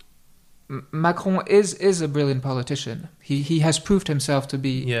 Macron is a brilliant politician. He has proved himself to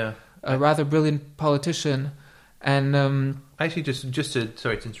be a rather brilliant politician. And actually, just to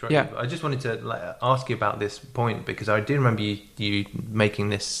sorry to interrupt you, I just wanted to ask you about this point, because I do remember you making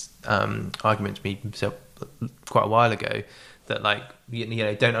this argument to me quite a while ago, that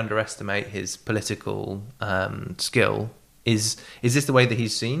don't underestimate his political skill. Is this the way that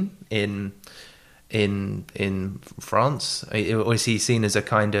he's seen in France, or is he seen as a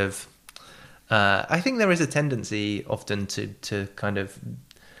kind of? I think there is a tendency often to kind of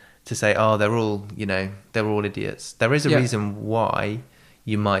to say, they're all idiots. There is a reason why,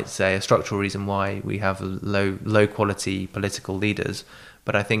 you might say, a structural reason why we have low quality political leaders.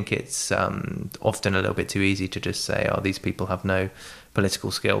 But I think it's often a little bit too easy to just say, these people have no political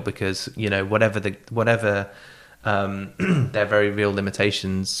skill, because whatever their very real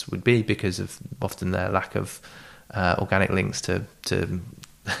limitations would be, because of often their lack of organic links to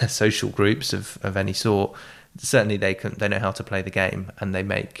social groups of any sort. Certainly they know how to play the game, and they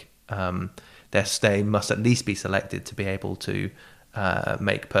make they must at least be selected to be able to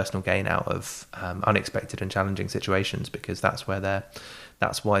make personal gain out of unexpected and challenging situations, because that's why they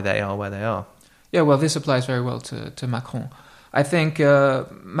are where they are. Yeah, well, this applies very well to Macron. I think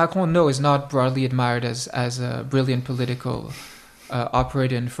Macron, is not broadly admired as a brilliant political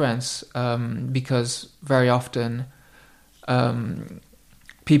operator in France, because very often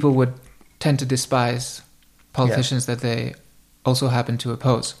people would tend to despise politicians that they also happen to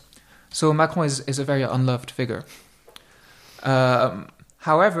oppose. So Macron is a very unloved figure.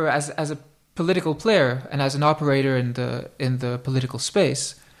 However, as a political player and as an operator in the political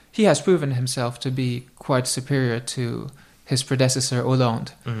space, he has proven himself to be quite superior to his predecessor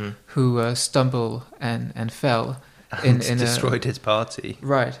Hollande, who stumbled and fell and destroyed his party.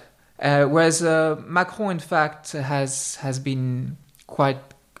 Right. Whereas Macron, in fact, has been quite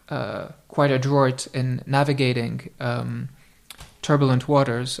quite adroit in navigating turbulent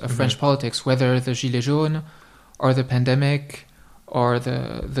waters of French politics, whether the Gilets jaunes or the pandemic or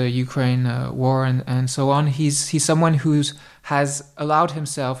the Ukraine war and so on. He's someone who has allowed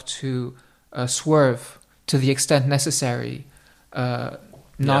himself to swerve to the extent necessary,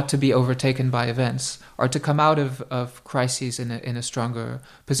 not to be overtaken by events, or to come out of crises in a stronger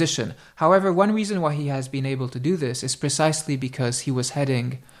position. However, one reason why he has been able to do this is precisely because he was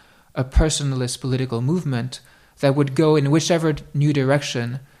heading a personalist political movement that would go in whichever new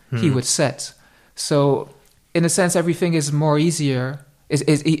direction he would set. So, in a sense, everything is much easier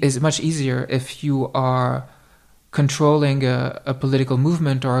if you are controlling a political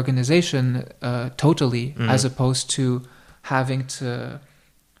movement or organization totally, as opposed to having to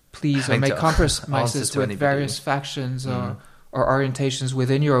please or make compromises with various factions or orientations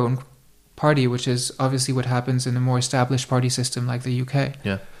within your own party, which is obviously what happens in a more established party system like the UK.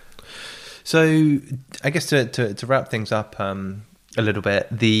 Yeah. So I guess to wrap things up a little bit,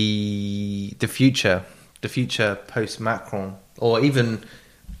 the future post Macron, or even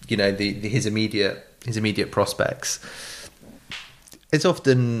his immediate prospects. It's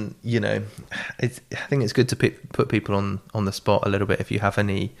often, I think it's good to put people on the spot a little bit if you have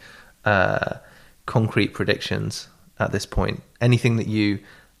any concrete predictions at this point. Anything that you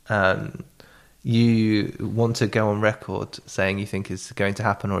want to go on record saying you think is going to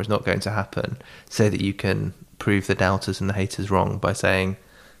happen or is not going to happen, so that you can prove the doubters and the haters wrong by saying,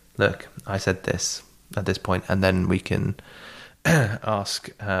 look, I said this at this point, and then we can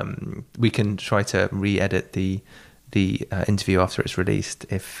we can try to re-edit the interview after it's released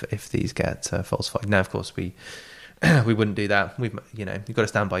if these get falsified. Now, of course, we wouldn't do that. You've got to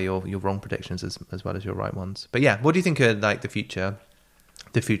stand by your wrong predictions as well as your right ones. But yeah, what do you think the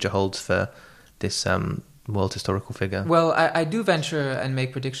future holds for this world historical figure? Well, I do venture and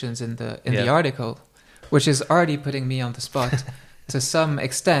make predictions in the article, which is already putting me on the spot to some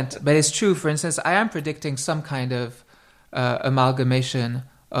extent. But it's true. For instance, I am predicting some kind of amalgamation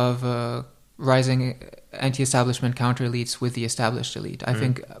of rising anti-establishment counter-elites with the established elite. I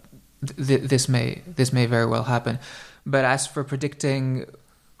think this may very well happen. But as for predicting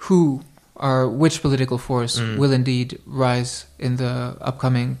who or which political force will indeed rise in the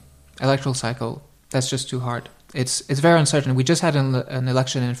upcoming electoral cycle, that's just too hard. It's very uncertain. We just had an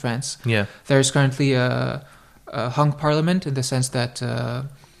election in France. Yeah, there is currently a hung parliament, in the sense that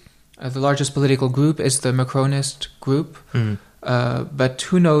the largest political group is the Macronist group. But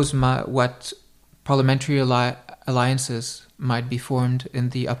who knows what parliamentary alliances might be formed in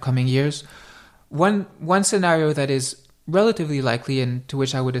the upcoming years. One scenario that is relatively likely, and to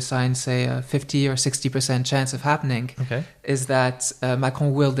which I would assign, say, a 50 or 60% chance of happening, is that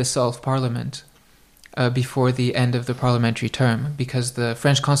Macron will dissolve parliament before the end of the parliamentary term, because the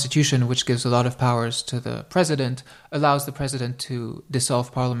French constitution, which gives a lot of powers to the president, allows the president to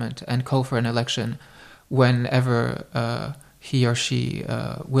dissolve parliament and call for an election whenever he or she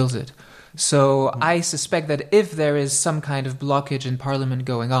wills it. So I suspect that if there is some kind of blockage in parliament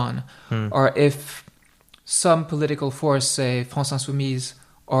going on, or if some political force, say France Insoumise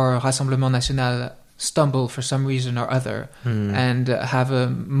or Rassemblement National, stumble for some reason or other and have a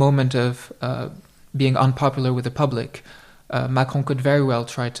moment of being unpopular with the public, Macron could very well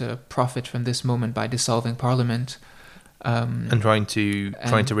try to profit from this moment by dissolving parliament and trying to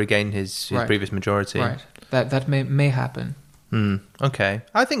regain his previous majority. Right, that may happen. Okay,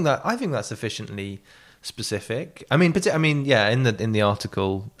 I think that's sufficiently specific. I mean, yeah. In the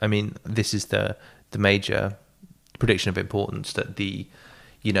article, I mean, this is the major prediction of importance, that the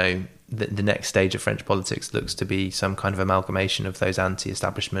next stage of French politics looks to be some kind of amalgamation of those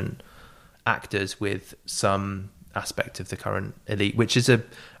anti-establishment actors with some aspect of the current elite, which is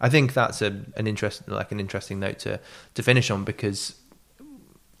I think that's an interesting note to finish on, because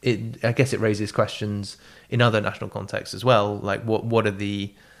I guess it raises questions in other national contexts as well, like what are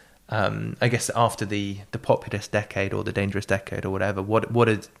the I guess after the populist decade or the dangerous decade or whatever, what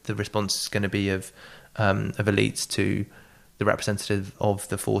are the responses going to be of elites to the representative of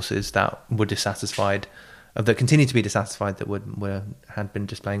the forces that were dissatisfied, that continue to be dissatisfied, that had been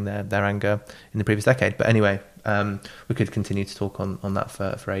displaying their anger in the previous decade. But anyway, we could continue to talk on that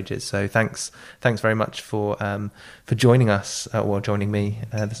for ages. So thanks very much for joining us, or joining me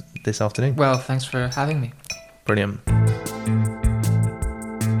this afternoon. Well, thanks for having me. Brilliant.